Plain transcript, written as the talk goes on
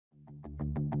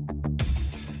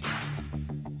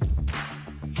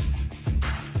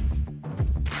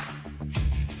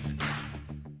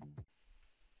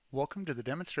Welcome to the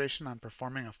demonstration on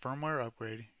performing a firmware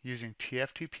upgrade using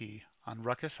TFTP on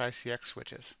Ruckus ICX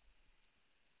switches.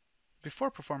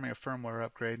 Before performing a firmware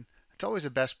upgrade, it's always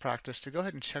a best practice to go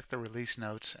ahead and check the release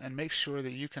notes and make sure that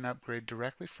you can upgrade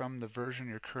directly from the version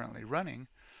you're currently running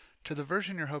to the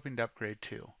version you're hoping to upgrade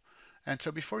to. And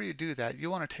so before you do that,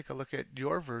 you want to take a look at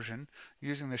your version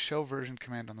using the show version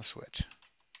command on the switch.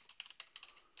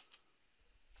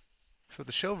 So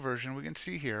the show version, we can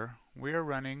see here, we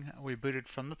booted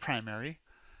from the primary,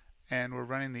 and we're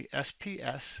running the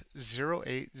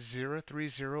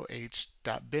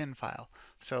SPS08030h.bin file.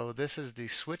 So this is the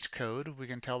switch code. We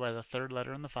can tell by the third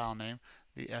letter in the file name.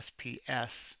 The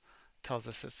SPS tells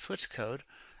us it's switch code.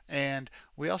 And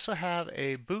we also have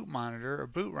a boot monitor or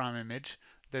boot ROM image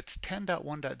that's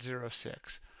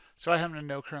 10.1.06. So I happen to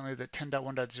know currently that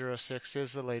 10.1.06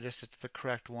 is the latest. It's the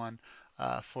correct one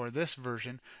for this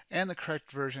version, and the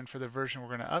correct version for the version we're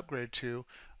going to upgrade to,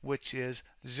 which is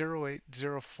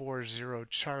 08040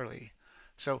 Charlie.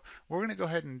 So we're going to go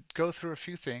ahead and go through a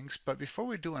few things, but before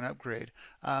we do an upgrade,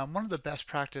 one of the best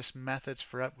practice methods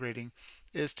for upgrading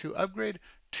is to upgrade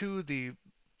to the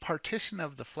partition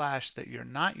of the flash that you're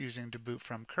not using to boot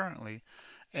from currently,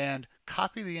 and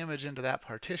copy the image into that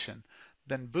partition.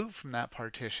 Then boot from that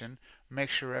partition, make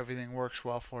sure everything works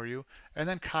well for you, and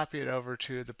then copy it over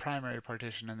to the primary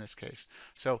partition in this case.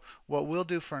 So what we'll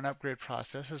do for an upgrade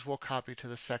process is we'll copy to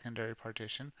the secondary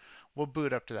partition, we'll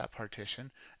boot up to that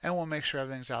partition, and we'll make sure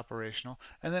everything's operational.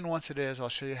 And then once it is, I'll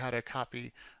show you how to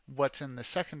copy what's in the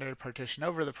secondary partition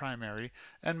over the primary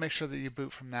and make sure that you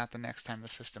boot from that the next time the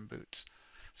system boots.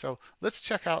 So let's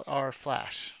check out our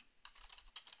flash.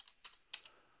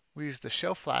 We use the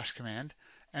show flash command,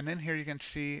 and in here you can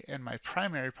see in my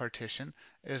primary partition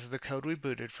is the code we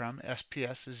booted from,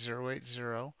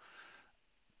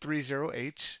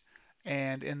 SPS08030H,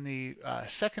 and in the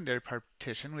secondary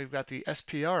partition we've got the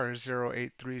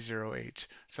SPR08030H.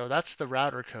 So that's the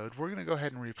router code. We're going to go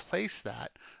ahead and replace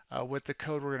that with the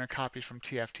code we're going to copy from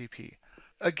TFTP.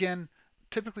 Again,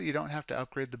 typically you don't have to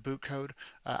upgrade the boot code.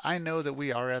 I know that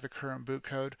we are at the current boot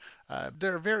code.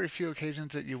 There are very few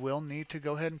occasions that you will need to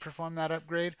go ahead and perform that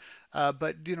upgrade,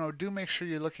 but do make sure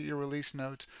you look at your release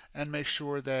notes and make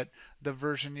sure that the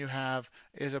version you have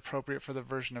is appropriate for the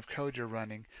version of code you're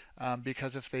running,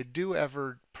 because if they do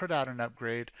ever put out an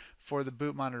upgrade for the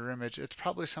boot monitor image, it's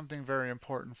probably something very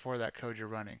important for that code you're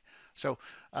running. So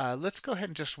let's go ahead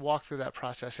and just walk through that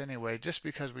process anyway, just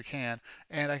because we can,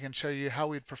 and I can show you how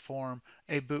we'd perform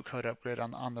a boot code upgrade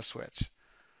on the switch.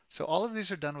 So all of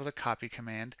these are done with a copy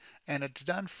command, and it's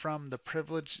done from the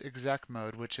privileged exec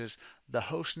mode, which is the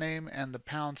host name and the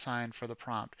 # for the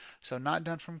prompt. So not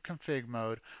done from config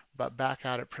mode, but back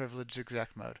out at privileged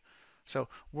exec mode. So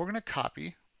we're going to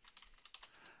copy,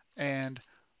 and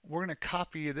we're going to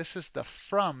copy, this is the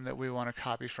from that we want to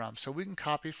copy from. So we can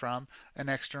copy from an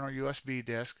external USB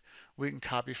disk, we can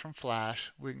copy from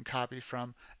flash, we can copy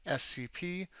from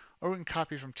SCP, or we can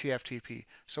copy from TFTP.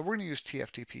 So we're going to use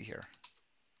TFTP here.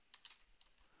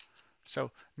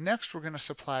 So next we're going to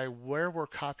supply where we're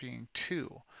copying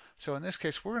to. So in this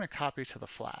case we're going to copy to the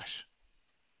flash.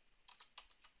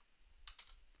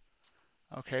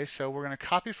 Okay, so we're going to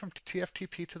copy from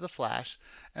TFTP to the flash,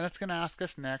 and it's going to ask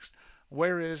us next,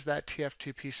 where is that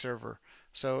TFTP server?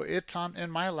 So it's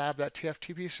in my lab, that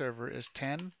TFTP server is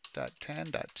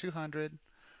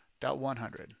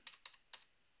 10.10.200.100.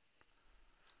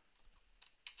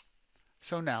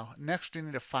 So now, next we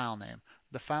need a file name.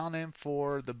 The file name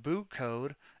for the boot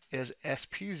code is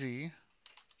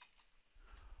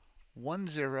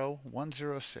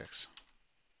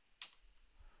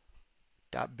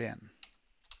spz10106.bin.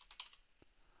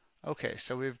 Okay,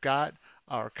 so we've got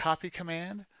our copy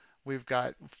command, we've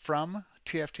got from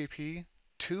TFTP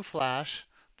to flash,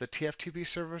 the TFTP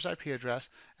server's IP address,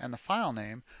 and the file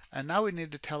name, and now we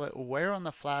need to tell it where on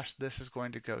the flash this is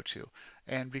going to go to.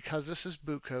 And because this is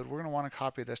boot code, we're going to want to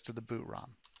copy this to the boot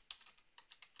ROM.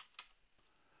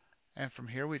 And from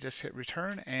here we just hit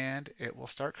return and it will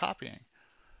start copying.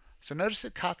 So notice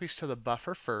it copies to the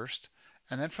buffer first,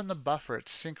 and then from the buffer it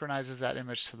synchronizes that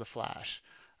image to the flash.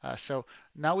 So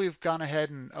now we've gone ahead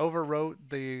and overwrote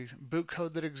the boot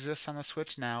code that exists on the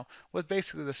switch now with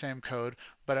basically the same code,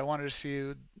 but I wanted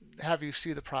to have you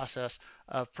see the process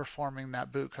of performing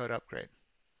that boot code upgrade.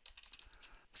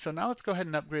 So now let's go ahead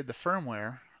and upgrade the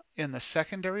firmware in the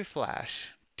secondary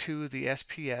flash to the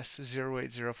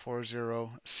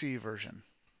SPS08040C version.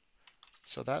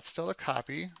 So that's still a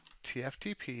copy,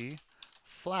 TFTP,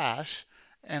 flash,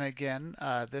 and again,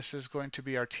 this is going to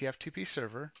be our TFTP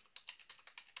server.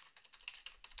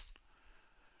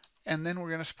 And then we're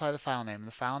going to supply the file name.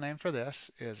 The file name for this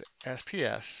is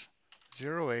SPS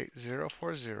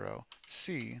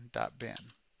 08040c.bin.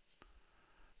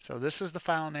 So this is the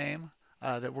file name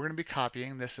that we're going to be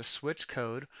copying. This is switch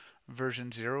code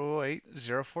version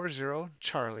 08040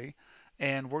 Charlie,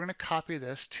 and we're going to copy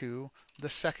this to the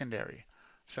secondary.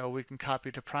 So we can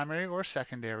copy to primary or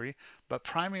secondary, but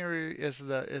primary is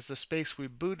the space we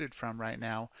booted from right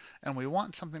now, and we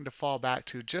want something to fall back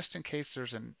to just in case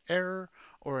there's an error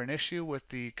or an issue with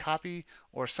the copy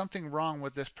or something wrong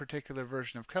with this particular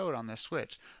version of code on this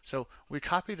switch. So we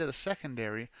copy to the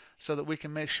secondary so that we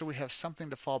can make sure we have something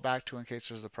to fall back to in case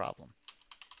there's a problem.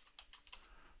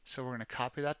 So we're going to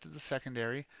copy that to the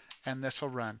secondary, and this will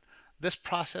run. This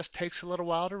process takes a little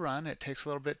while to run. It takes a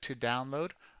little bit to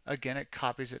download. Again, it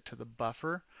copies it to the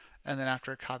buffer, and then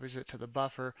after it copies it to the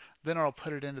buffer, then it'll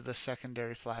put it into the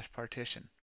secondary flash partition.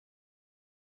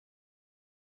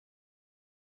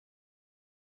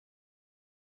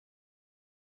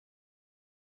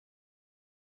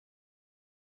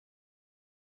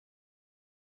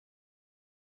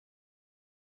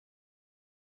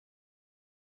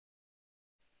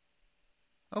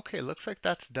 Okay, looks like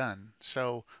that's done.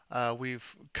 So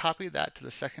we've copied that to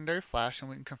the secondary flash, and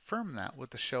we can confirm that with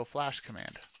the show flash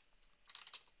command.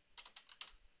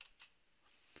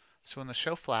 So in the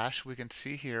show flash, we can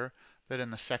see here that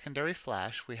in the secondary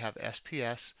flash, we have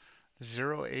SPS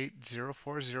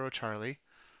 08040 Charlie.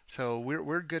 So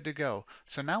we're good to go.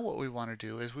 So now what we want to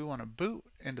do is we want to boot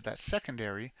into that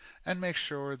secondary and make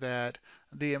sure that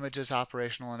the image is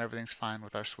operational and everything's fine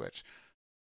with our switch.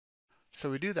 So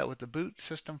we do that with the boot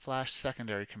system flash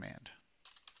secondary command.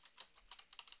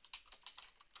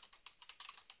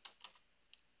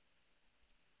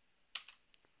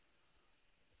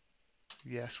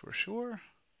 Yes, we're sure.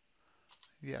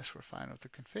 Yes, we're fine with the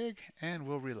config, and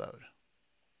we'll reload.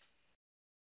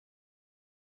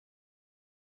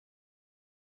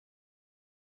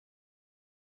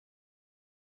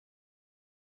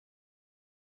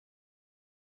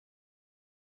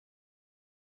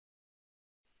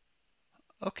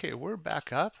 Okay, we're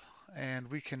back up,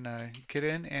 and we can get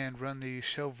in and run the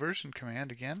show version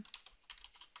command again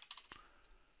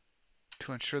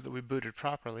to ensure that we booted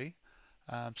properly.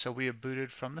 So we have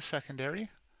booted from the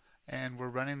secondary, and we're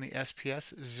running the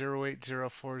SPS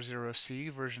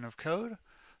 08040C version of code.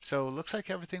 So it looks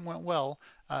like everything went well.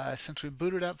 Since we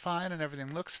booted up fine and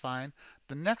everything looks fine,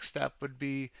 the next step would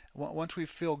be, once we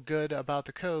feel good about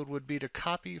the code, would be to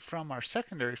copy from our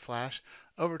secondary flash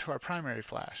over to our primary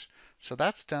flash. So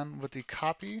that's done with the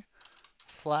copy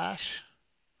flash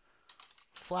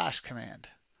command.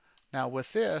 Now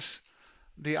with this,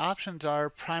 the options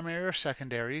are primary or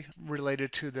secondary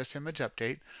related to this image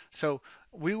update. So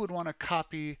we would want to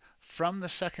copy from the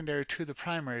secondary to the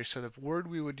primary, so the word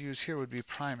we would use here would be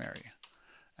primary.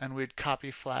 And we'd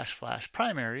copy flash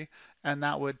primary, and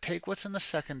that would take what's in the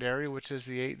secondary, which is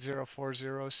the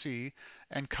 8040C,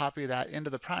 and copy that into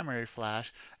the primary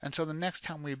flash. And so the next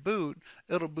time we boot,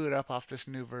 it'll boot up off this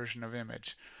new version of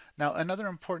image. Now, another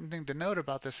important thing to note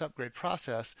about this upgrade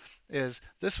process is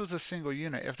this was a single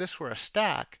unit. If this were a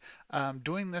stack,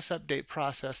 doing this update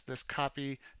process, this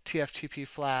copy TFTP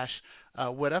flash,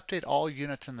 would update all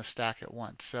units in the stack at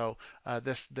once. So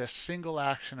this single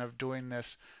action of doing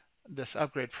this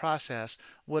upgrade process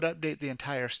would update the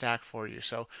entire stack for you.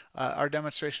 So our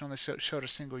demonstration only showed a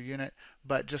single unit,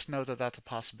 but just know that that's a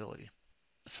possibility.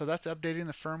 So that's updating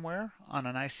the firmware on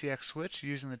an ICX switch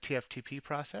using the TFTP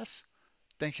process.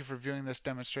 Thank you for viewing this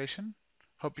demonstration.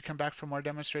 Hope you come back for more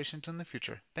demonstrations in the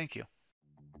future. Thank you.